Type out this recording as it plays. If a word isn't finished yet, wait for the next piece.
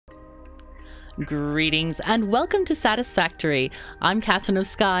Greetings and welcome to Satisfactory. I'm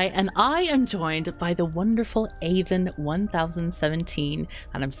KatherineOfSky and I am joined by the wonderful Aven1017.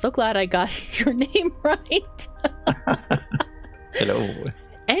 And I'm so glad I got your name right. Hello.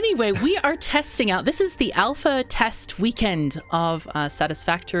 Anyway, we are testing out, this is the alpha test weekend of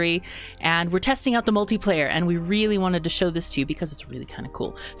Satisfactory, and we're testing out the multiplayer, and we really wanted to show this to you because it's really kind of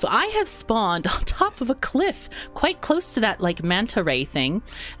cool. So I have spawned on top of a cliff, quite close to that like manta ray thing,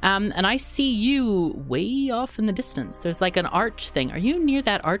 and I see you way off in the distance. There's like an arch thing. Are you near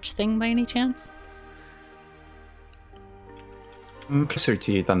that arch thing by any chance? I'm closer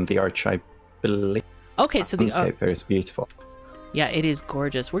to you than the arch, I believe. Okay, so the landscape here is beautiful. Yeah, it is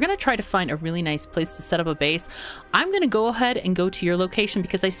gorgeous. We're going to try to find a really nice place to set up a base. I'm going to go ahead and go to your location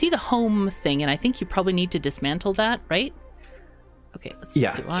because I see the home thing, and I think you probably need to dismantle that, right? Okay, let's see.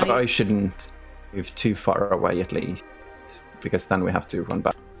 Yeah, so I shouldn't move too far away at least, because then we have to run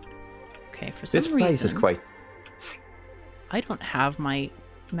back. Okay, for some reason... This place is quite... I don't have my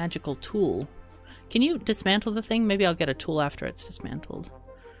magical tool. Can you dismantle the thing? Maybe I'll get a tool after it's dismantled.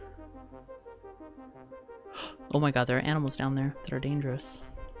 Oh my god, there are animals down there that are dangerous.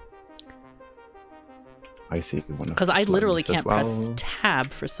 I see one. Because I literally can't press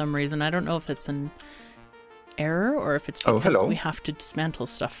tab for some reason. I don't know if it's an error or if it's because we have to dismantle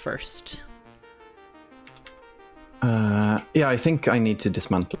stuff first. Yeah, I think I need to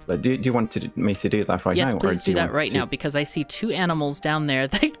dismantle it. Do you want me to do that right now? Yes, please do that right now, because I see two animals down there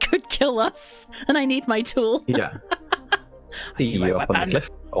that could kill us, and I need my tool. Yeah. See you up on the cliff,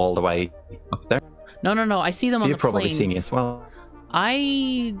 all the way up there. No, no, no. I see them on the plains. You probably see me as well.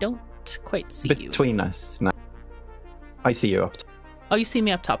 I don't quite see you. Between us now. I see you up top. Oh, you see me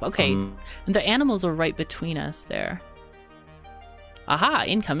up top. Okay. And the animals are right between us there. Aha,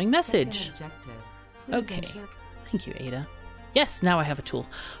 incoming message. Okay. Thank you, Ada. Yes, now I have a tool.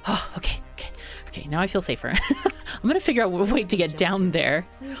 Oh, okay, okay. Okay, now I feel safer. I'm going to figure out a way to get down there.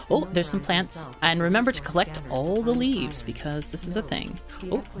 Oh, there's some plants. And remember to collect all the leaves, because this is a thing.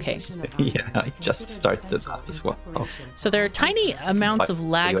 Oh, okay. Yeah, I just started that as well. So there are tiny amounts of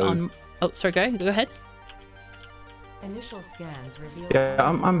lag on... Oh, sorry, go ahead. Initial scans reveal... Yeah,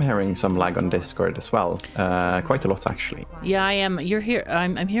 I'm hearing some lag on Discord as well. Quite a lot, actually. Yeah, I am. You're here.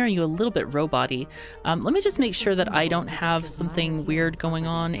 I'm hearing you a little bit robot-y. Let me just make sure that I don't have something weird going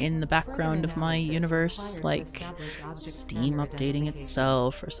on in the background of my universe, like Steam updating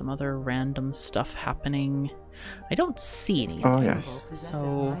itself or some other random stuff happening. I don't see anything. Oh, yes.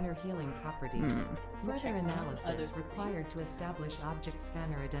 So... Further analysis required to establish object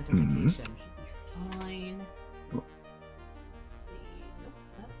scanner identification. Fine.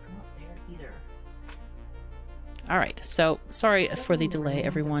 All right, so sorry for the delay,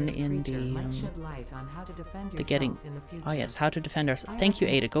 everyone, in the getting... Oh, yes, how to defend ourselves. Thank you,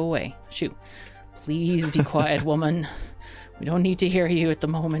 Ada. Go away. Shoot. Please be quiet, woman. We don't need to hear you at the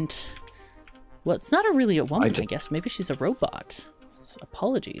moment. Well, it's not really a woman, I guess. Maybe she's a robot.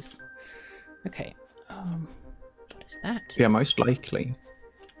 Apologies. Okay. What is that? Yeah, most likely.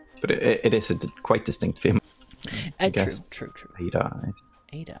 But it is a quite distinct female. True. Ada.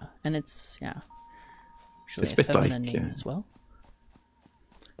 Ada. And it's, yeah. It's a bit like name as well.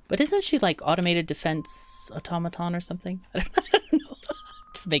 But isn't she like automated defense automaton or something? I don't know.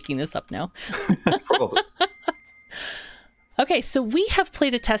 Just making this up now. Probably. Okay, so we have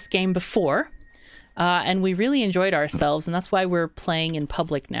played a test game before, and we really enjoyed ourselves, and that's why we're playing in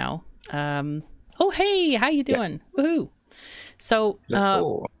public now. Oh, hey, how you doing? Yeah. Woohoo! So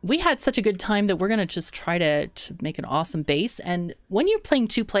we had such a good time that we're going to just try to make an awesome base. And when you're playing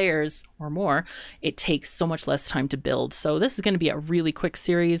 2 players or more, it takes so much less time to build. So this is going to be a really quick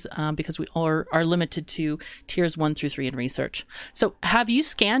series because we are limited to tiers 1 through 3 in research. So have you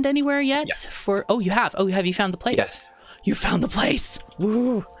scanned anywhere yet? Yes. Oh, you have. Oh, have you found the place? Yes. You found the place.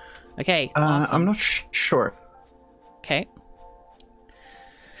 Woo. Okay. Awesome. I'm not sure. Okay.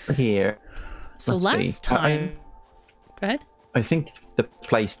 Here. So last time... Go ahead. I think the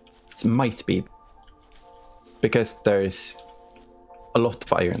place might be because there's a lot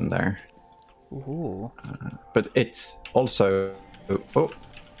of iron there. Ooh. But it's also... Oh. All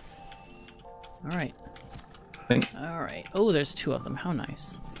right. All right. Oh, there's 2 of them. How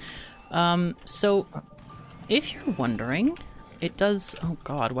nice. So if you're wondering, it does... Oh,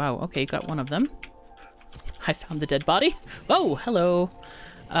 God. Wow. Okay, got one of them. I found the dead body. Oh, hello.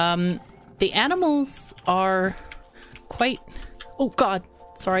 The animals are... quite... Oh, God.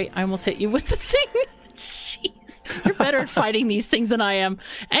 Sorry, I almost hit you with the thing. Jeez. You're better at fighting these things than I am.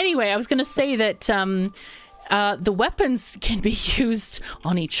 Anyway, I was going to say that the weapons can be used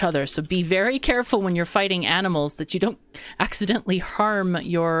on each other, so be very careful when you're fighting animals that you don't accidentally harm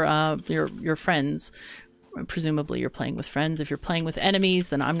your friends. Presumably you're playing with friends. If you're playing with enemies,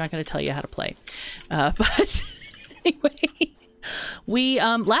 then I'm not going to tell you how to play. But anyway, we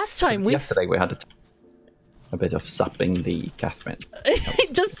yesterday we had a bit of sapping the Catherine.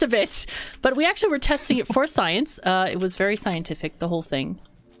 just a bit, but we actually were testing it for science. It was very scientific, the whole thing.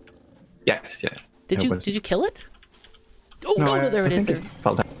 Yes. Did you kill it? Oh no, there it is. It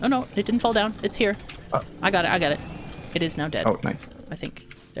fell down. Oh no, it didn't fall down. It's here. I got it. It is now dead. Oh, nice. I think.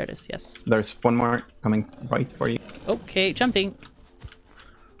 There it is, yes. There's one more coming right for you. Okay, jumping.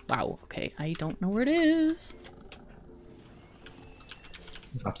 Wow, okay. I don't know where it is.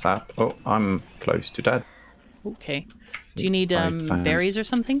 Zap. Oh, I'm close to dead. Okay. Do you need berries or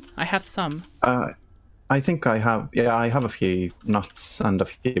something? I have some. I think I have. Yeah, I have a few nuts and a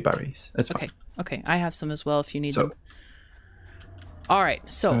few berries. It's fine. Okay. I have some as well if you need them. All right.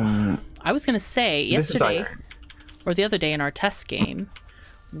 So I was gonna say yesterday or the other day in our test game,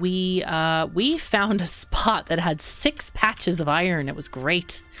 we found a spot that had 6 patches of iron. It was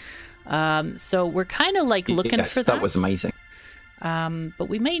great. So we're kind of like looking for that. That was amazing. But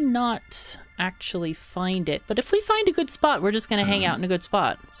we may not actually find it. But if we find a good spot, we're just going to hang out in a good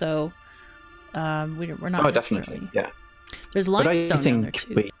spot. So we're not. Oh, definitely, yeah. There's limestone down there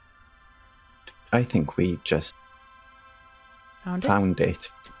too. I think we just found it.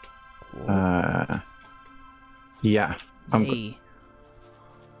 Yeah. Hey.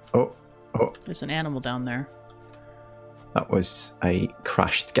 Oh. There's an animal down there. That was a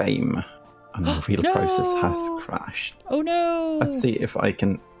crashed game. And the real process has crashed. Oh no! Let's see if I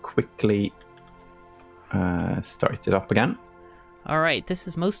can quickly start it up again. All right, this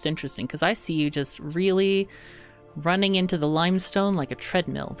is most interesting because I see you just really running into the limestone like a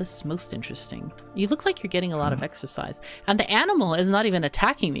treadmill. This is most interesting. You look like you're getting a lot of exercise. And the animal is not even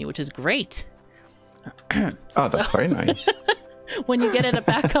attacking me, which is great. Oh, that's very nice. When you get it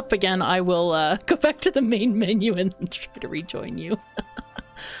back up again, I will go back to the main menu and try to rejoin you.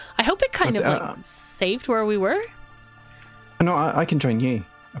 I hope it kind of like saved where we were. No, I can join you,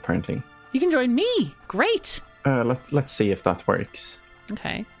 apparently. You can join me. Great. Let's see if that works.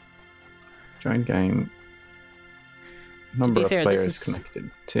 Okay. Join game. Number of players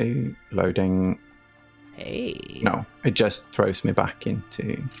connected to loading. Hey. No, it just throws me back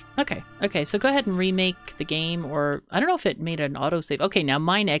into. Okay. So go ahead and remake the game, or I don't know if it made an autosave. Okay, now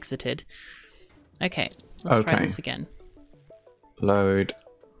mine exited. Okay, let's try this again. Load,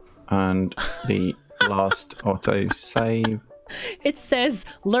 and the last autosave. It says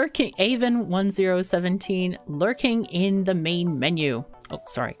lurking Aven1017 lurking in the main menu. Oh,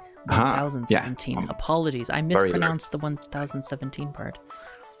 sorry. 1017. Yeah. Apologies. I mispronounced the 1017 part.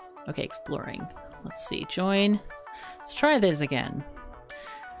 Okay, exploring. Let's see. Join. Let's try this again.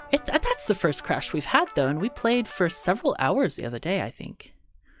 That's the first crash we've had, though, and we played for several hours the other day, I think.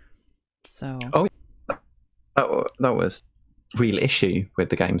 So. Oh, that was real issue with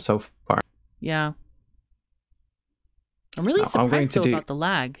the game so far. Yeah. I'm really surprised about the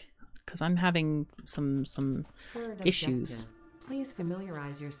lag, because I'm having some issues. Please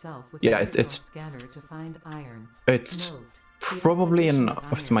familiarize yourself with the scanner to find iron. It's probably an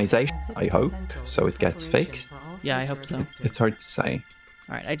optimization, I hope, so it gets fixed. Yeah, I hope so. It's hard to say.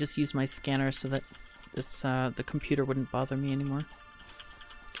 All right, I just used my scanner so that this the computer wouldn't bother me anymore.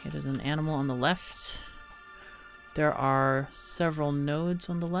 Okay, there's an animal on the left. There are several nodes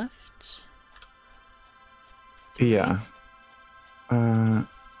on the left. 3. Yeah.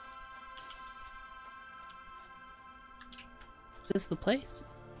 Is this the place?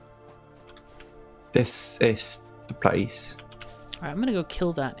 This is the place. All right, I'm gonna go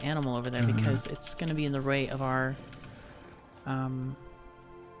kill that animal over there because it's gonna be in the way of our. No,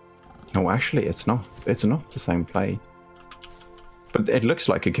 actually, it's not. It's not the same place. But it looks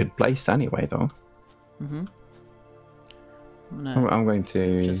like a good place anyway, though. Mm-hmm. I'm going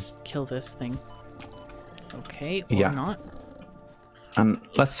to just kill this thing. Okay, or not. And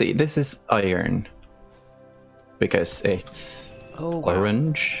let's see. This is iron because it's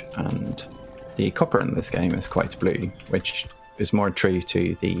orange, and the copper in this game is quite blue, which is more true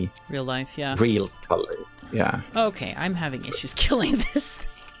to the real life, real color. Yeah. Okay, I'm having issues killing this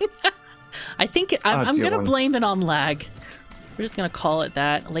thing. I think I'm gonna blame it on lag. We're just gonna call it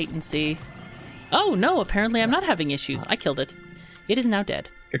that. Latency. Oh no! Apparently, I'm not having issues. I killed it. It is now dead.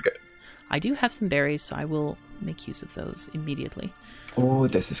 You're good. I do have some berries, so I will make use of those immediately. Oh,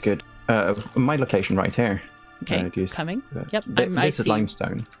 this is good. My location right here. Okay, coming. Yep, this is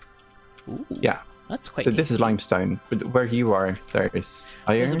limestone. Ooh. Yeah. That's quite. So this is limestone, but where you are, there's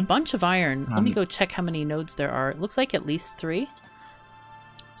iron. There's a bunch of iron. Let me go check how many nodes there are. It looks like at least 3.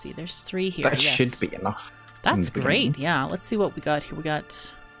 Let's see, there's 3 here. That should be enough. That's great. Yeah, let's see what we got here. We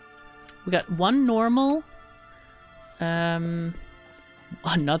got 1 normal. Another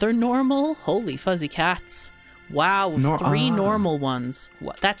normal. Holy fuzzy cats! Wow, 3 normal ones.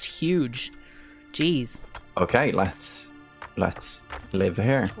 What? That's huge. Jeez. Okay, let's live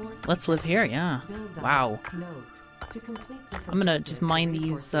here. Let's live here. Yeah. Wow. I'm gonna just mine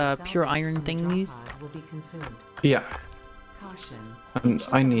these pure iron thingies. Yeah. And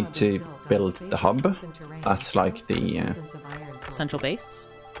I need to build the hub. That's like the central base.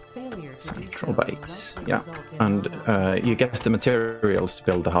 Central base. Yeah. And you get the materials to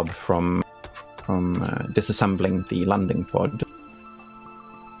build the hub from disassembling the landing pod.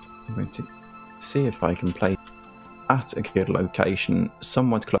 I'm going to see if I can place at a good location,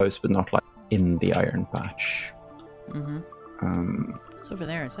 somewhat close, but not like in the iron patch. What's over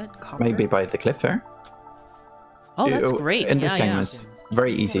there? Is that copper? Maybe by the cliff there. Oh, that's great. In this game, it's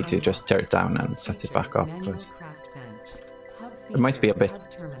very easy to just tear it down and set it back up. But it might be a bit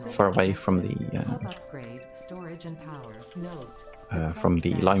far away from the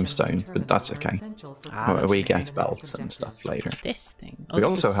limestone, but that's okay. We get belts and stuff later. What's this thing? Oh, we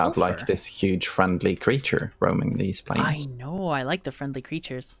also have like this huge friendly creature roaming these plains. I know. I like the friendly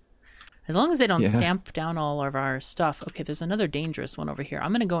creatures. As long as they don't stamp down all of our stuff. Okay, there's another dangerous one over here.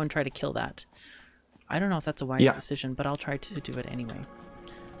 I'm going to go and try to kill that. I don't know if that's a wise decision, but I'll try to do it anyway.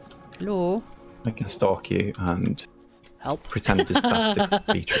 Hello? I can stalk you and help. Pretend to zap the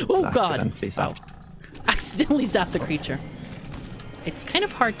creature. Oh god! Accidentally zap the creature. It's kind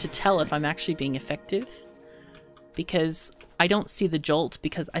of hard to tell if I'm actually being effective because I don't see the jolt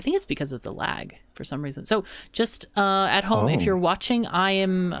because I think it's because of the lag for some reason. So just at home, if you're watching, I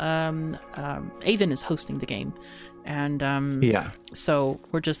am Aven is hosting the game, and so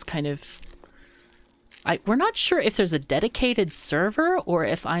we're just kind of. We're not sure if there's a dedicated server or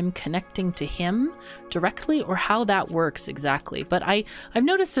if I'm connecting to him directly or how that works exactly. But I've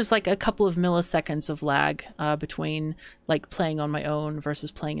noticed there's like a couple of milliseconds of lag between like playing on my own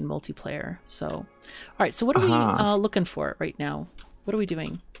versus playing in multiplayer. So, all right. So what are we looking for right now? What are we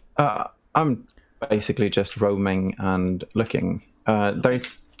doing? I'm basically just roaming and looking.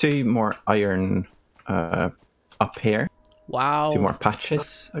 There's 2 more iron up here. Wow. 2 more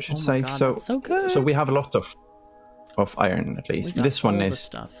patches, I should say. God, so good. So we have a lot of iron at least. This one is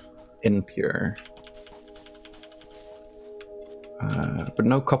impure. But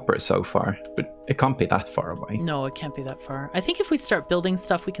no copper so far. But it can't be that far away. No, it can't be that far. I think if we start building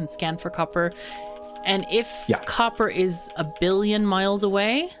stuff, we can scan for copper. And if copper is 1 billion miles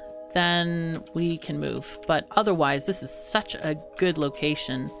away, then we can move. But otherwise, this is such a good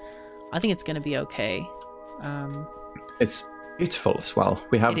location. I think it's going to be okay. It's beautiful as well.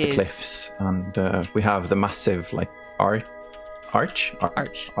 We have the cliffs and we have the massive like arch.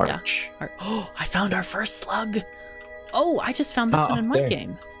 Oh, I found our first slug. Oh, I just found this one in my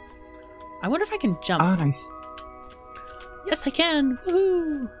game. I wonder if I can jump. Ah, nice. Yes, I can.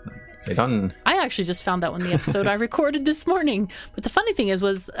 Woohoo! Okay, done. I actually just found that one in the episode I recorded this morning. But the funny thing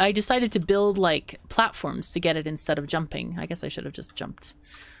was I decided to build like platforms to get it instead of jumping. I guess I should have just jumped.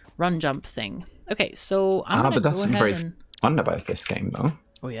 Run jump thing. Okay, so I'm gonna but that's go ahead very and... fun about this game, though.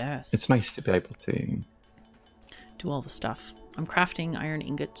 Oh yes, it's nice to be able to do all the stuff. I'm crafting iron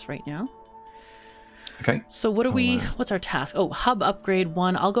ingots right now. Okay. So what do we? What's our task? Oh, hub upgrade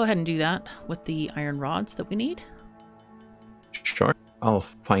 1. I'll go ahead and do that with the iron rods that we need. Sure. I'll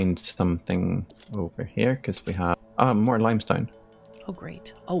find something over here because we have more limestone. Oh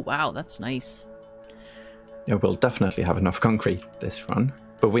great! Oh wow, that's nice. Yeah, we'll definitely have enough concrete this run.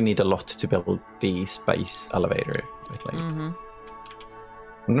 But we need a lot to build the space elevator. I'm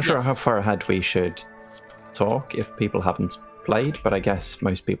not sure how far ahead we should talk if people haven't played, but I guess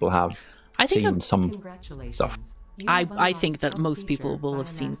most people have seen some stuff. I think that most people will have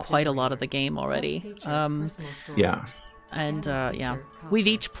seen quite a lot of the game already. Yeah. And we've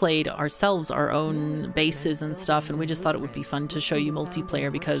each played ourselves our own bases and stuff, and we just thought it would be fun to show you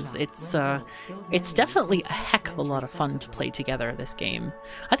multiplayer because it's definitely a heck of a lot of fun to play together, this game.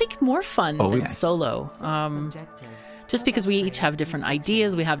 I think more fun than solo. Just because we each have different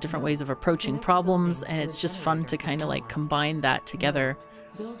ideas, we have different ways of approaching problems, and it's just fun to kind of like combine that together.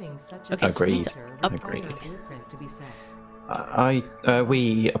 Okay, so we need to upgrade.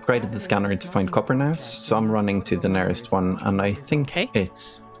 We upgraded the scanner to find copper now, so I'm running to the nearest one, and I think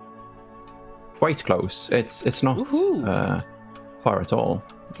it's quite close. It's not far at all.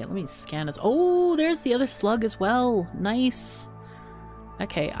 Okay, let me scan us. Oh, there's the other slug as well. Nice.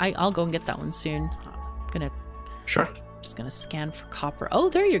 Okay, I'll go and get that one soon. I'm gonna Sure. just gonna scan for copper. Oh,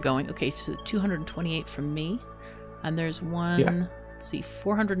 there you're going. Okay, so 228 from me, and there's one. Yeah. Let's see,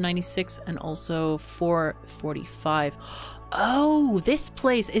 496 and also 445. Oh, this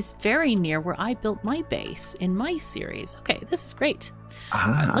place is very near where I built my base in my series. Okay, this is great. All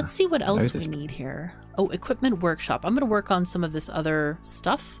right, let's see what else we need here. Oh, equipment workshop. I'm going to work on some of this other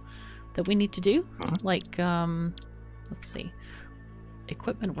stuff that we need to do. Like, let's see.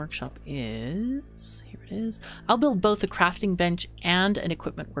 Equipment workshop is... Here it is. I'll build both a crafting bench and an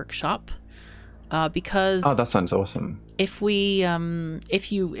equipment workshop. Because that sounds awesome. If we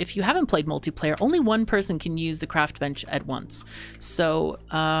if you haven't played multiplayer, only one person can use the craft bench at once. So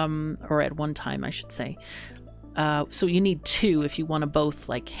or at one time, I should say. So you need two if you want to both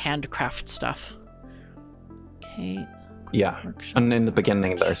like handcraft stuff. Okay. Yeah, and in the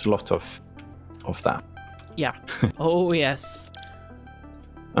beginning there's a lot of that. Yeah. Oh yes.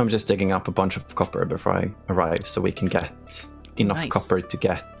 I'm just digging up a bunch of copper before I arrive, so we can get enough copper to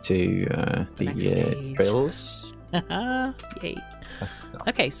get to the drills. Yay.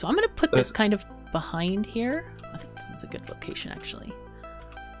 Okay, so I'm going to put this kind of behind here. I think this is a good location, actually.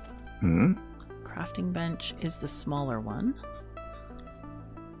 Crafting bench is the smaller one.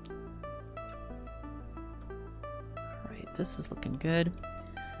 Alright, this is looking good.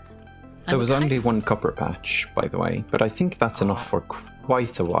 There was only one copper patch, by the way, but I think that's enough for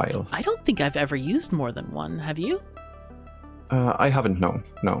quite a while. I don't think I've ever used more than one. Have you? I haven't, no.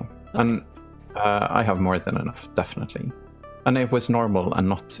 Okay. And I have more than enough, definitely. And it was normal and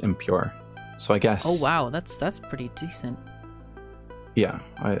not impure, so I guess... Oh wow, that's pretty decent. Yeah,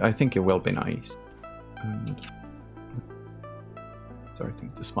 I think it will be nice. And...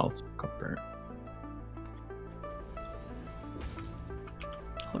 starting to smelt copper.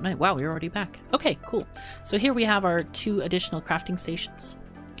 Oh nice, wow, you're already back. Okay, cool. So here we have our 2 additional crafting stations.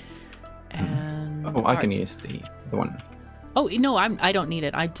 And... Oh, I can use the one. Oh, no, I don't need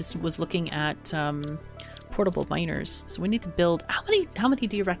it. I just was looking at portable miners. So we need to build... How many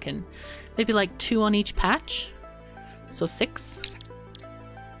do you reckon? Maybe like 2 on each patch? So 6?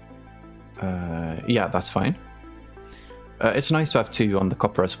 Yeah, that's fine. It's nice to have 2 on the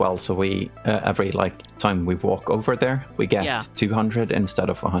copper as well, so we every time we walk over there, we get 200 instead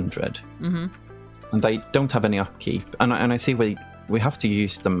of 100. Mm-hmm. And they don't have any upkeep. And I see we have to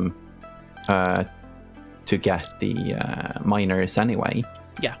use them... to get the miners anyway.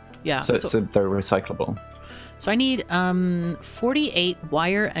 Yeah. So they're recyclable. So I need 48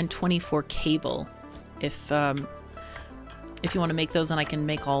 wire and 24 cable. If you want to make those, and I can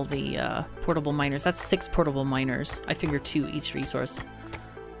make all the portable miners. That's 6 portable miners. I figure 2 each resource.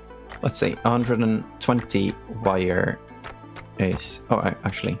 Let's see, 120 wire is... Oh,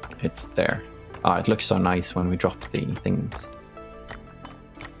 actually, it's there. It looks so nice when we drop the things.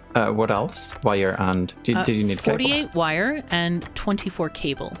 What else? Wire and... Did you need 48 cable? Wire and 24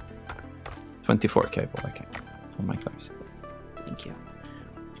 cable. 24 cable, okay. Oh my gosh. Thank you.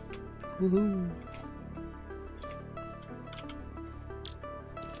 Woohoo.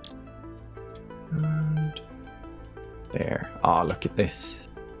 And there. Look at this.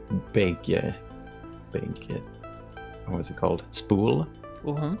 Big, what was it called? Spool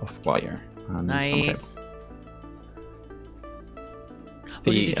of wire. And nice.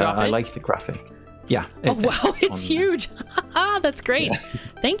 Did you drop it? I like the graphic. Yeah. Oh wow, it's huge. That's great. Yeah.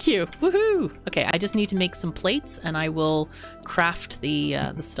 Thank you. Woohoo. Okay, I just need to make some plates and I will craft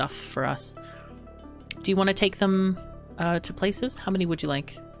the stuff for us. Do you want to take them to places? How many would you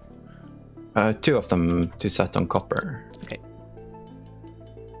like? 2 of them to set on copper. Okay.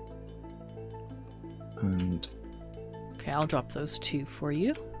 And okay, I'll drop those 2 for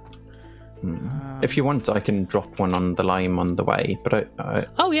you. If you want, I can drop one on the lime on the way, but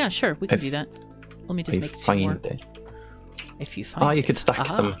oh yeah, sure, we can do that. Let me just make 2 more. If you find you could stack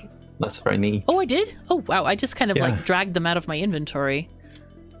them. That's very neat. Oh, I did? Oh wow, I just kind of like dragged them out of my inventory.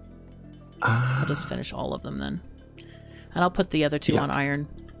 I'll just finish all of them then. And I'll put the other 2 on iron.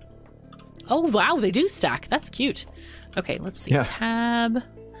 Oh wow, they do stack. That's cute. Okay, let's see. Tab.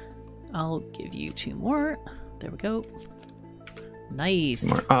 I'll give you 2 more. There we go.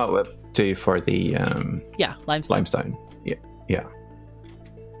 Nice. 2 for the limestone. Limestone. Yeah.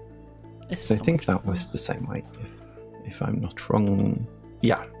 So I think that was the same way, if I'm not wrong.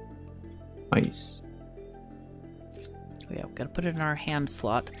 Yeah. Nice. Oh yeah, we've got to put it in our hand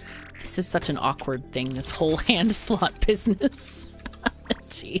slot. This is such an awkward thing, this whole hand slot business.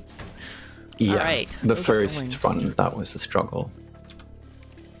 Jeez. Yeah, all right, the first run, that was a struggle.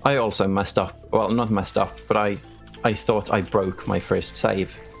 I also messed up. Well, not messed up, but I thought I broke my first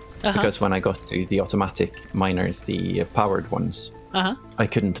save. Because when I got to the automatic miners, the powered ones, I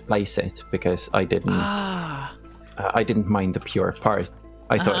couldn't place it because I didn't mine the pure part.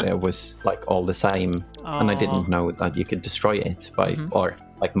 I thought it was like all the same, and I didn't know that you could destroy it by or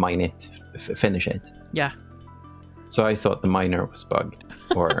like mine it, finish it. Yeah. So I thought the miner was bugged,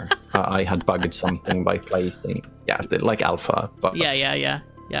 or I had bugged something by placing like alpha bugs. Yeah.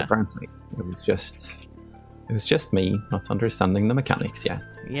 Apparently, it was just me not understanding the mechanics yet.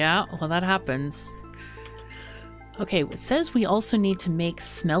 Yeah, well, that happens. Okay, it says we also need to make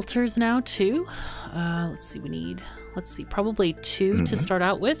smelters now too. Let's see, let's see, probably 2 to start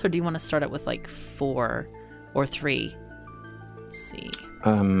out with, or do you want to start out with like 4 or 3? Let's see.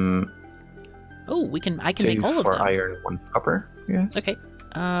 Oh, I can make all of them. 4 iron, 1 copper. Yes. Okay.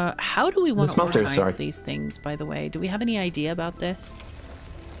 How do we want to organize these things, by the way? Do we have any idea about this?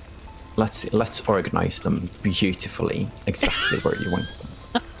 Let's organize them beautifully, exactly where you want them.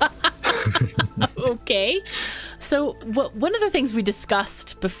 Okay. So one of the things we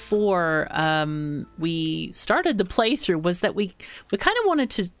discussed before we started the playthrough was that we kind of wanted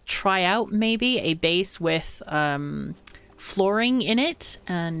to try out maybe a base with flooring in it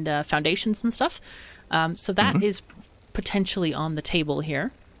and foundations and stuff. So that is potentially on the table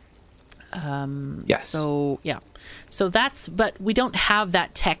here. Yes. So yeah. So but we don't have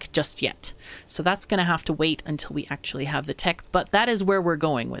that tech just yet. So that's going to have to wait until we actually have the tech. But that is where we're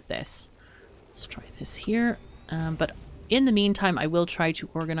going with this. Let's try this here. But in the meantime, I will try to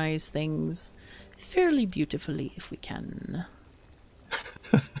organize things fairly beautifully if we can.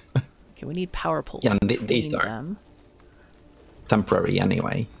 Okay, we need power poles. Yeah, and these are temporary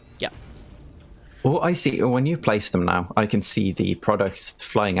anyway. Yeah. Oh, I see. When you place them now, I can see the products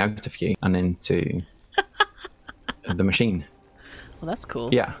flying out of you and into the machine. Well, that's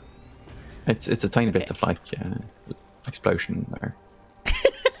cool. Yeah. It's a tiny bit of like explosion there.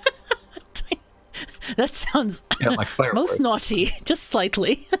 That sounds like most naughty, just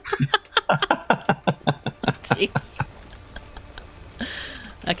slightly. Jeez.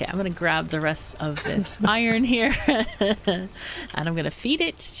 Okay, I'm going to grab the rest of this iron here. And I'm going to feed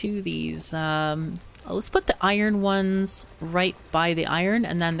it to these... let's put the iron ones right by the iron,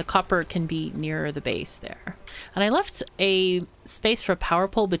 and then the copper can be nearer the base there. And I left a space for a power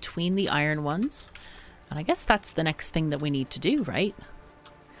pole between the iron ones. And I guess that's the next thing that we need to do, right?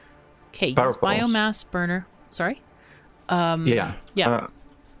 Okay, use biomass burner. Sorry? Yeah.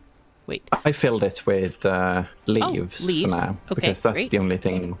 Wait. I filled it with leaves for now, because that's the only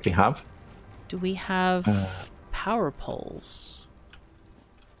thing we have. Do we have power poles?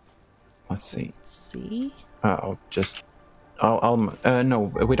 Let's see. I'll no,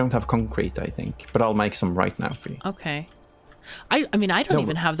 we don't have concrete, I think, but I'll make some right now for you. Okay. I mean, I don't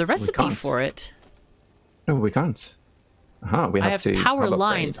even have the recipe for it. No, we can't. We have to power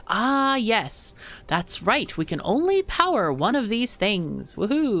lines. Ah, yes. That's right. We can only power one of these things.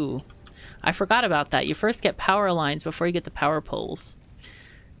 Woohoo. I forgot about that. You first get power lines before you get the power poles.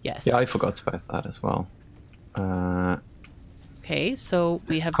 Yes. Yeah, I forgot about that as well. Okay, so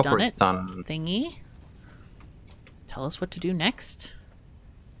we have done it. Thingy. Tell us what to do next.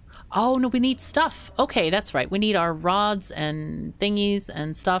 Oh, no, we need stuff. Okay, that's right. We need our rods and thingies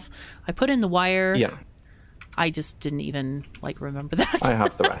and stuff. I put in the wire. Yeah. I just didn't even remember that. I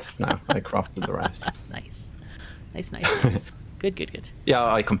have the rest now. I crafted the rest. Nice. Good. Yeah,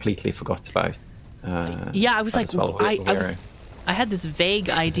 I completely forgot about. Yeah, I was like, I had this vague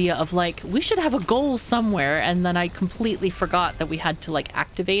idea of we should have a goal somewhere, and then I completely forgot that we had to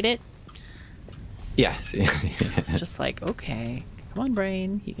activate it. Yes. It's just okay, come on,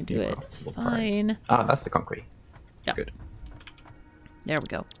 brain, you can do it. It's fine. That's the concrete. Yeah. Good. There we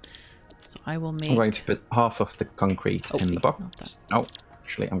go. So I will make... I'm going to put half of the concrete in the box. Oh,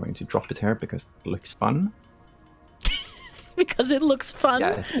 actually, I'm going to drop it here because it looks fun. Because it looks fun?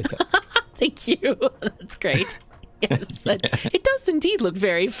 Yeah, it does. Thank you. That's great. Yes, it does indeed look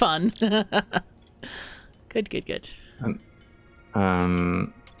very fun. Good. Going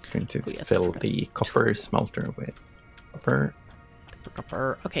to fill the copper smelter with copper.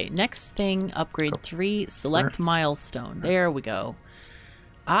 Copper. Okay, next thing, upgrade 3, select milestone. There we go.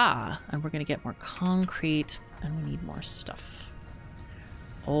 And we're going to get more concrete, and we need more stuff.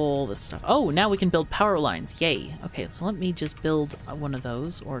 All this stuff. Oh, now we can build power lines. Yay. Okay, so let me just build one of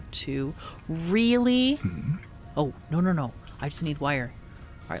those, or 2. Really? Oh, no. I just need wire.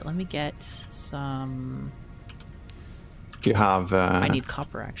 All right, let me get some... Do you have... I need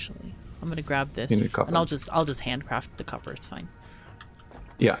copper, actually. I'm going to grab this, and I'll just handcraft the copper. It's fine.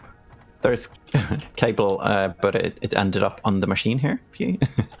 Yeah. There's cable, but it ended up on the machine here.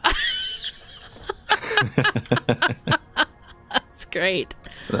 That's great.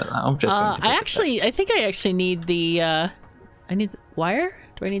 I'm just I think I actually need the I need the wire?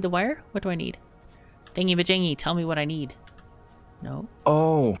 Do I need the wire? What do I need? Thingy-majingy, tell me what I need. No?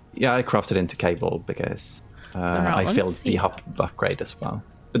 Oh, yeah, I crafted into cable because I filled the hub upgrade as well.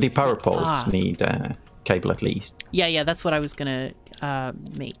 But the power poles need cable at least. Yeah, that's what I was gonna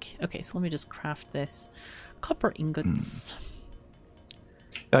make. Okay, so let me just craft this. Copper ingots.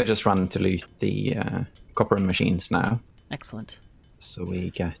 I just ran to loot the copper machines now. Excellent. So we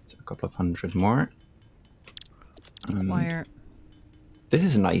get a couple of 100 more. Wire. This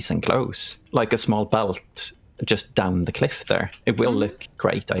is nice and close, like a small belt just down the cliff there. It will look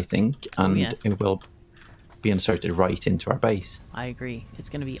great, I think, and it will be inserted right into our base. I agree. It's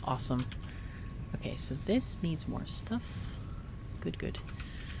going to be awesome. Okay, so this needs more stuff. Good.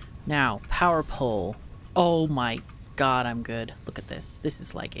 Now, power pole. Oh my god, I'm good. Look at this. This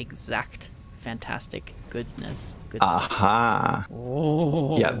is like exact, fantastic goodness. Good stuff. Aha!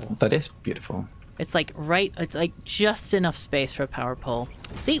 Oh. Yeah, that is beautiful. It's like it's like just enough space for a power pole.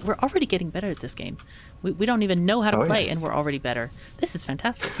 See, we're already getting better at this game. We don't even know how to play, and we're already better. This is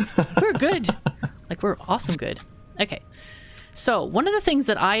fantastic. We're good. Like, we're awesome good. Okay. So one of the things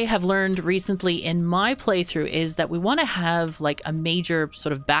that I have learned recently in my playthrough is that we want to have like a major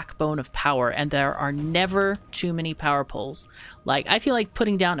sort of backbone of power, and there are never too many power poles. Like, I feel like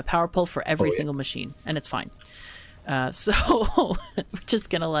putting down a power pole for every single machine, and it's fine. So we're just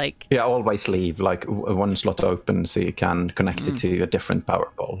gonna like... Yeah, always leave like one slot open so you can connect it to a different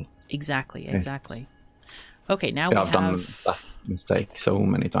power pole. Exactly. Okay, now I've done that mistake so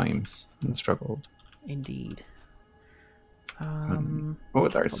many times and struggled. Indeed. Oh,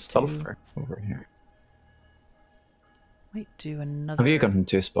 there's sulfur over here. Might do another... Have you gotten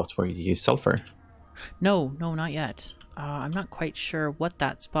to a spot where you use sulfur? No, not yet. I'm not quite sure what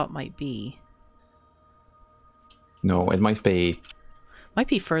that spot might be. No, it might be... Might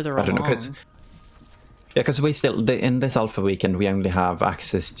be further along. I don't know, because we still... in this Alpha Weekend, we only have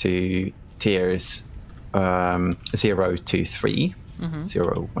access to tiers 0 to 3.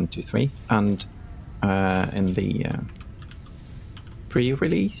 0, 1, 2, 3. And in the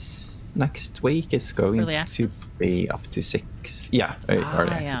pre-release next week is going to be up to 6. Yeah,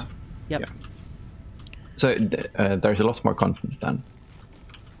 early access. Yep. Yeah. So there's a lot more content then.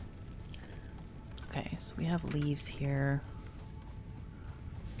 Okay, so we have leaves here.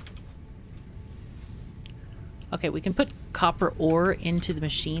 Okay, we can put copper ore into the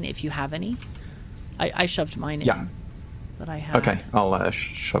machine if you have any. I shoved mine in. Yeah. That I have. Okay, I'll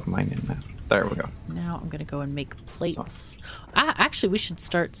shove mine in now. There we go. Now I'm going to go and make plates. Actually, we should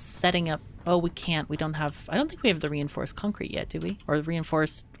start setting up... Oh, we can't. We don't have... I don't think we have the reinforced concrete yet, do we? Or the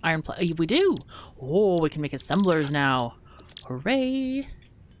reinforced iron plate. We do! Oh, we can make assemblers now. Hooray!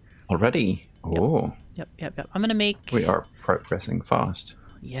 Already? Oh. Yep. I'm going to make... We are progressing fast.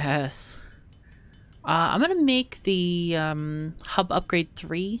 Yes. I'm going to make the Hub Upgrade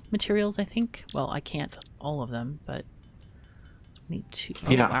 3 materials, I think. Well, I can't all of them, but... Need to...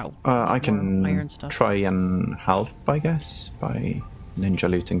 Oh, yeah, wow. I can iron stuff. Try and help, I guess, by ninja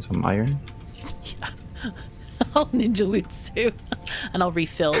looting some iron. Yeah. I'll ninja loot too. And I'll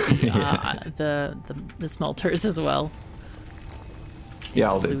refill the smelters as well. Yeah,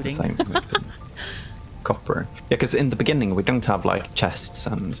 I'll do the same with the copper. Yeah, because in the beginning we don't have like chests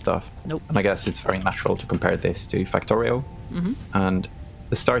and stuff. Nope. And I guess it's very natural to compare this to Factorio. And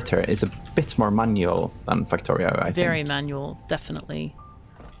the starter is a bit more manual than Factorio, I think. Very manual, definitely.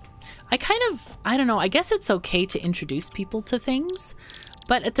 I don't know, I guess it's okay to introduce people to things,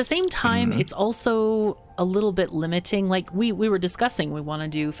 but at the same time, it's also a little bit limiting. Like we were discussing, we want to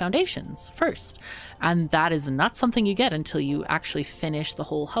do foundations first, and that is not something you get until you actually finish the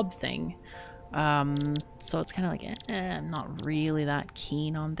whole hub thing. So it's kind of like, I'm not really that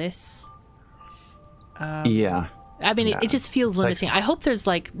keen on this. Yeah. I mean, it just feels limiting. I hope there's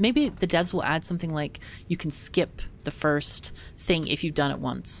like, maybe the devs will add something like you can skip the first thing if you've done it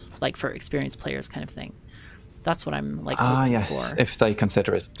once, like for experienced players kind of thing. That's what I'm like hoping for. If they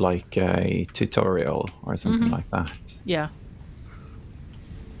consider it like a tutorial or something like that. Yeah.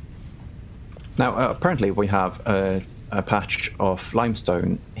 Now, apparently we have a patch of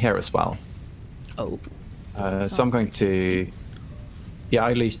limestone here as well. Oh. So I'm going to... Yeah,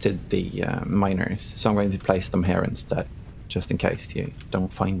 I looted the miners, so I'm going to place them here instead, just in case you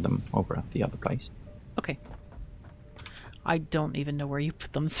don't find them over at the other place. Okay. I don't even know where you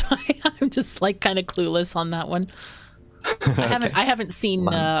put them, so I'm just like kind of clueless on that one. I haven't seen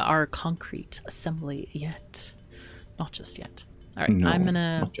our concrete assembly yet. Not just yet. All right, no, I'm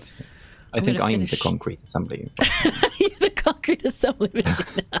gonna... Not just yet. I think I'm the concrete assembly. You're the concrete assembly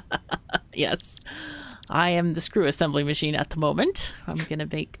machine. Yes. I am the screw assembly machine at the moment. I'm going to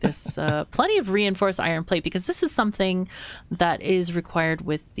make this plenty of reinforced iron plate because this is something that is required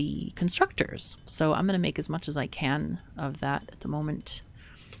with the constructors. So I'm going to make as much as I can of that at the moment.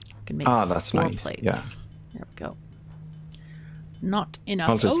 I can make that's 4 nice. plates. Yeah. There we go. Not enough.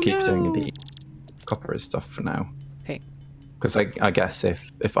 I'll just keep doing the copper stuff for now. Okay. Because I guess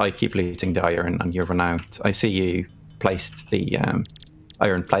if I keep looting the iron and you run out, I see you placed the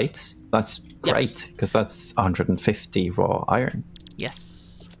iron plates. That's great, because that's 150 raw iron.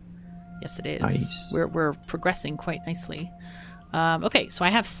 Yes. Yes, it is. Nice. We're progressing quite nicely. Okay, so I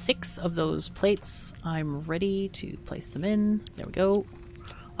have 6 of those plates. I'm ready to place them in. There we go.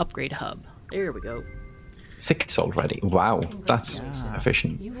 Upgrade hub. There we go. 6 already. Wow, that's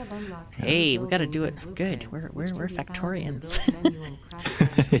efficient. You have unlocked Hey, we got to do it good. We're Factorians.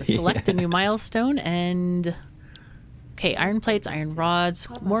 Select the new milestone and... Okay, iron plates, iron rods,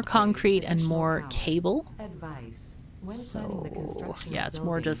 more concrete, and more cable. advice. When planning the So, construction yeah, of it's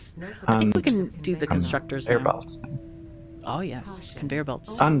more buildings, just... note I think the we can conveyor do the belts. constructors Air now. belts. Oh, yes, conveyor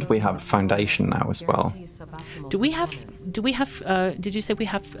belts. And we have foundation now as well. Guarantees suboptimal Do we performance. have, did you say we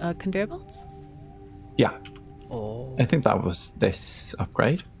have conveyor belts? Yeah, Oh. I think that was this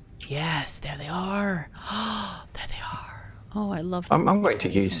upgrade. Yes, there they are. There they are. Oh, I love them. I'm going to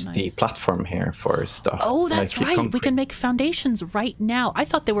They're use so the nice. platform here for stuff. Oh, that's like the right. We concrete. can make foundations right now. I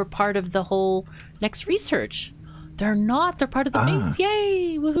thought they were part of the whole next research. They're not. They're part of the base.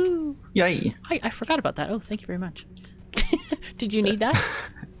 Yay! Woohoo! Yay! I forgot about that. Oh, thank you very much. Did you need that?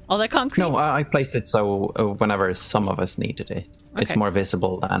 All that concrete? No, I placed it so whenever some of us needed it, it's Okay. more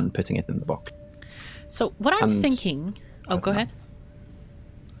visible than putting it in the box. So what I'm And- thinking... Oh, go ahead.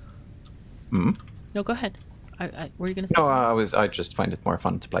 Hmm? No, go ahead. Were you going to say No, something? I just find it more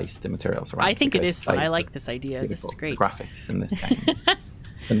fun to place the materials around. I think it because is fun. I they like this idea. This is beautiful great. graphics in this game.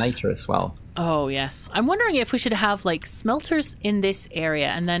 The nature as well. Oh, yes. I'm wondering if we should have, like, smelters in this area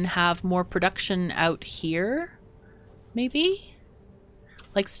and then have more production out here, maybe?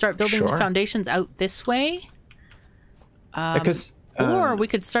 Like, start building the Sure. foundations out this way? Because Or we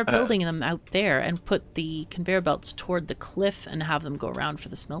could start building them out there and put the conveyor belts toward the cliff and have them go around for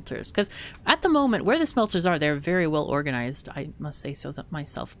the smelters. Because at the moment, where the smelters are, they're very well organized. I must say so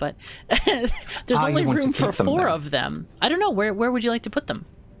myself. But there's only you want to room for keep them 4 there. of them. I don't know. Where would you like to put them?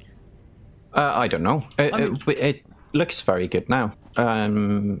 I don't know. It looks very good now.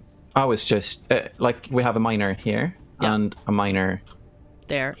 I was just like we have a miner here Yeah. and a miner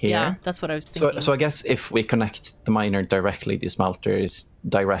There. here. Yeah, that's what I was thinking. So I guess if we connect the miner directly to smelters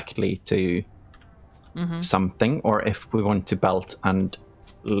directly to something, or if we want to belt and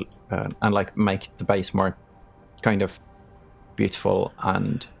like make the base more kind of beautiful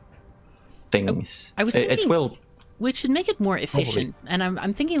and things, I was it thinking- will. We should make it more efficient. And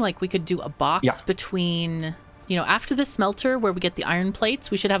I'm thinking like we could do a box Yeah. between, you know, after the smelter where we get the iron plates,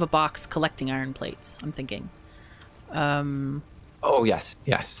 we should have a box collecting iron plates, I'm thinking. Oh yes,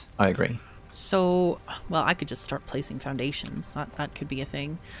 I agree. So, well, I could just start placing foundations. That could be a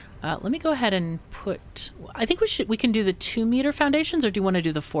thing. Let me go ahead and put... I think we can do the 2-meter foundations, or do you want to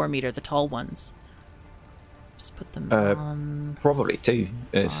do the 4-meter, the tall ones? Just put them on... Probably 2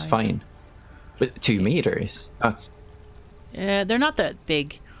 is 5. fine. But 2 meters, that's... Yeah, they're not that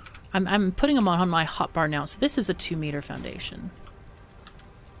big. I'm putting them on my hotbar now. So this is a 2-meter foundation.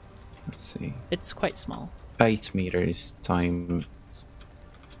 Let's see. It's quite small. 8 meters times...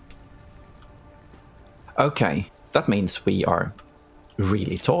 Okay, that means we are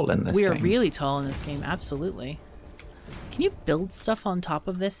really tall in this We are game. really tall in this game, absolutely. Can you build stuff on top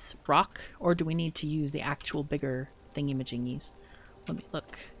of this rock? Or do we need to use the actual bigger thingy-majingies? Let me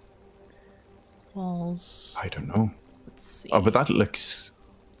look. Walls. I don't know. Let's see. Oh, but that looks...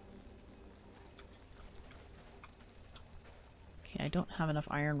 Okay, I don't have enough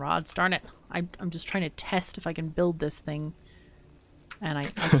iron rods. Darn it. I'm just trying to test if I can build this thing. And I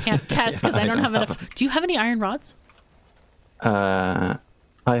can't test because I don't have enough. Do you have any iron rods? I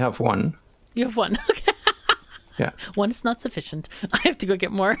have 1. You have 1. Okay. Yeah. 1 is not sufficient. I have to go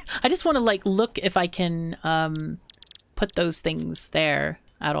get more. I just want to like look if I can put those things there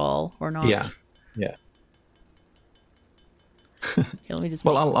at all or not. Yeah. Okay, let me just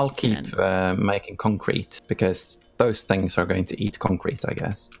Well, make I'll keep 10. making concrete because those things are going to eat concrete, I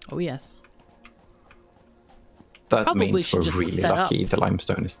guess. Oh, yes. That Probably means should we're just really set lucky up. the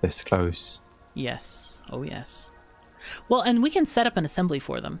limestone is this close. Yes. Oh, yes. Well, and we can set up an assembly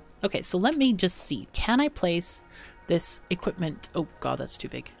for them. Okay, so let me just see. Can I place this equipment? Oh, God, that's too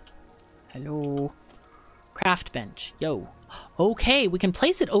big. Hello. Craft bench. Yo. Okay, we can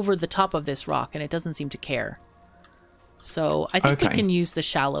place it over the top of this rock, and it doesn't seem to care. So I think we Okay. can use the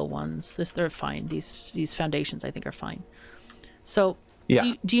shallow ones. They're fine. These foundations I think are fine. So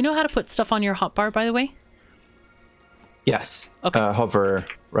Yeah. do you know how to put stuff on your hotbar, by the way? Yes. Okay. Hover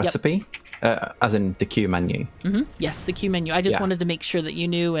recipe, as in the Q menu. Yes, the Q menu. I just Yeah. wanted to make sure that you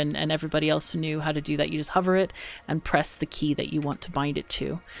knew and everybody else knew how to do that. You just hover it and press the key that you want to bind it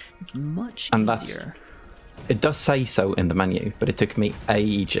to. It's much And easier. It does say so in the menu, but it took me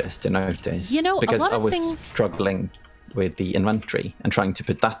ages to notice. You know, a because lot I of was things- struggling with the inventory and trying to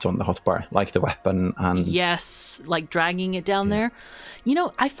put that on the hotbar, like the weapon and Yes, like dragging it down there. You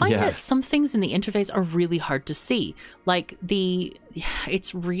know, I find Yeah. that some things in the interface are really hard to see. Like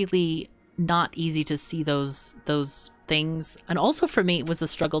it's really not easy to see those things. And also for me, it was a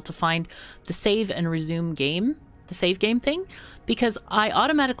struggle to find the save and resume game, the save game thing, because I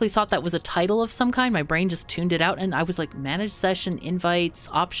automatically thought that was a title of some kind. My brain just tuned it out, and I was like, manage session, invites,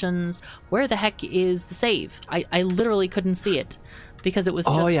 options. Where the heck is the save? I literally couldn't see it because it was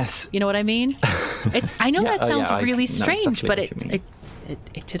just, yes. you know what I mean? It's I know Yeah, that sounds yeah, I really know strange, exactly but what you mean.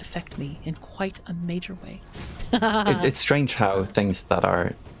 it did affect me in quite a major way. It's strange how things that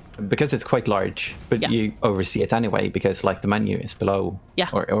are, because it's quite large, but Yeah. you oversee it anyway because like the menu is below, Yeah.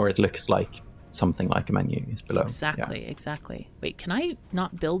 or it looks like something like a menu is below. Exactly, exactly. Wait, can I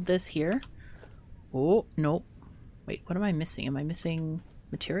not build this here? Oh, no. Wait, what am I missing? Am I missing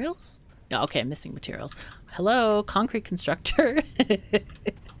materials? Yeah, okay, I'm missing materials. Hello, concrete constructor.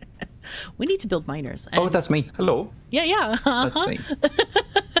 We need to build miners. Oh, and- that's me. Hello. yeah. Let's see.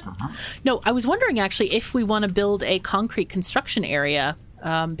 No, I was wondering actually if we want to build a concrete construction area,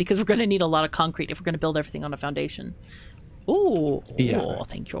 because we're going to need a lot of concrete if we're going to build everything on a foundation. Oh, Yeah.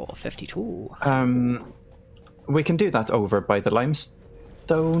 thank you. 52. We can do that over by the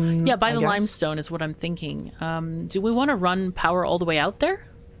limestone. Yeah, by I the guess. limestone is what I'm thinking. Do we want to run power all the way out there?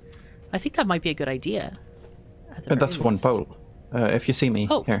 I think that might be a good idea. at the That's very one least. pole. If you see me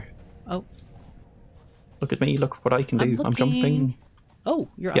Oh. here, Oh, look at me. Look what I can do. I'm jumping. looking. Oh,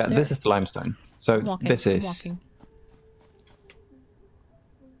 you're Yeah, up there. this is the limestone. So I'm walking, this I'm is walking.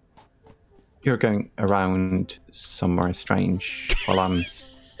 you're going around somewhere strange while I'm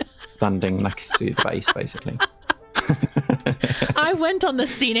standing next to the base, basically. I went on the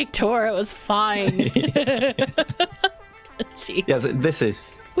scenic tour. It was fine. Jeez. Yes, this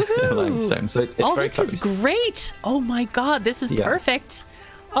is Woohoo! limestone, so it's Oh, very this close. is great. Oh my god, this is Yeah. perfect.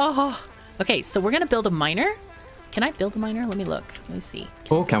 Oh, okay, so we're going to build a miner. Can I build a miner? Let me look. Let me see.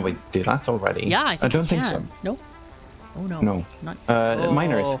 Oh, can we do that already? Yeah, I think don't we think can. so. Nope. Oh no. No. Not.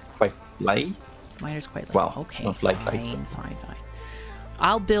 Miner is Oh. quite light. Miner's quite light. Well, okay. not light, fine.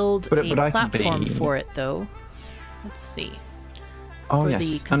 I'll build But a I can platform be- for it, though. Let's see. Oh For the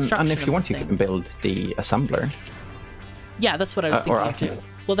yes, and construction if of you want, the you thing. can build the assembler. Yeah, that's what I was Or thinking I of too. can-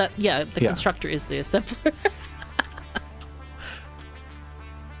 Well, the Yeah. constructor is the assembler.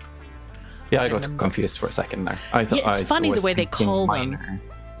 Yeah, I got remember. confused for a second there. I thought Yeah, it's funny the was way they thinking call them. miner,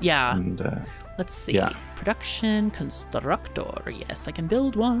 Yeah. And Let's see. yeah. Production constructor. Yes, I can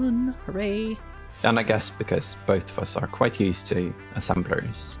build one. Hooray. and I guess because both of us are quite used to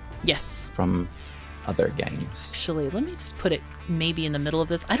assemblers Yes. from other games. Actually, let me just put it maybe in the middle of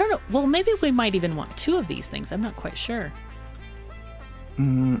this. I don't know. Well, maybe we might even want two of these things. I'm not quite sure.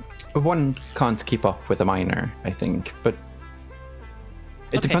 One can't keep up with a miner, I think, but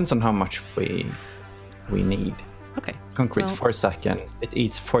it Okay. depends on how much we need. Okay. Concrete Well- 4 seconds. It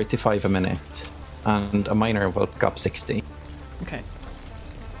eats 45 a minute, and a miner will pick up 60. Okay.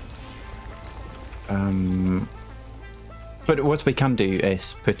 But what we can do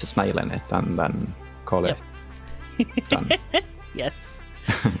is put a snail in it and then call Yep. it done. Yes.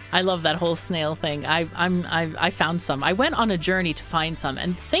 I love that whole snail thing. I found some. I went on a journey to find some.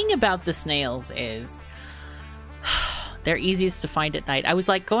 And the thing about the snails is they're easiest to find at night. I was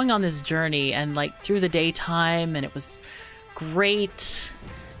like going on this journey and like through the daytime, and it was great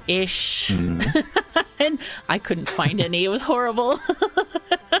ish. And I couldn't find any. It was horrible.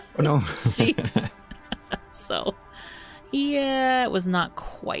 Oh no. Jeez. So yeah, it was not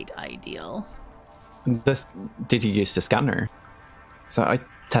quite ideal. Did you use the scanner? So I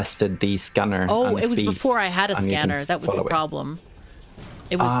tested the scanner. Oh, and it was feeds, before I had a and you can scanner. That was the follow it. problem.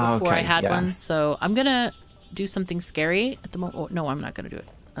 It was Ah, before I okay, had yeah. one. So I'm gonna do something scary at the moment. Oh, no, I'm not gonna do it.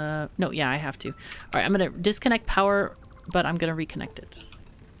 No, yeah, I have to. All right, I'm gonna disconnect power, but I'm gonna reconnect it.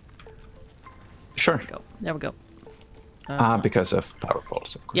 Sure. Go. There we go. Because of power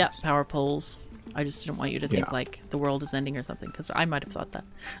poles, of course. Yeah, power poles. I just didn't want you to think Yeah. like the world is ending or something, because I might have thought that.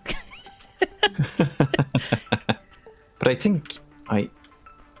 But I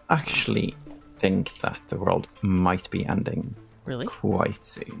actually think that the world might be ending Really? quite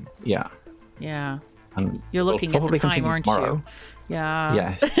soon. Yeah. Yeah. And You're we'll looking at the probably time, continue aren't tomorrow. you? Yeah.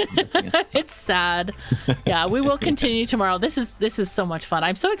 Yes. It's sad. Yeah, we will continue tomorrow. This is so much fun.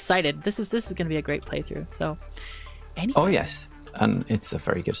 I'm so excited. This is going to be a great playthrough. So, anyway. Oh yes, and it's a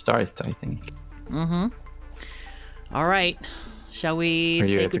very good start, I think. All right. Shall we Are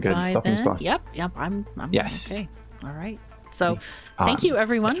you say at a good goodbye stopping then? spot? Yep. I'm Yes. okay. All right. So, thank you,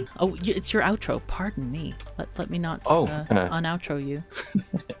 everyone. Oh, it's your outro. Pardon me. Let me not un-outro you.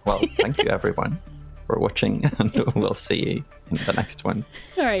 Well, thank you everyone for watching, and we'll see you in the next one.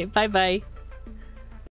 All right. Bye-bye.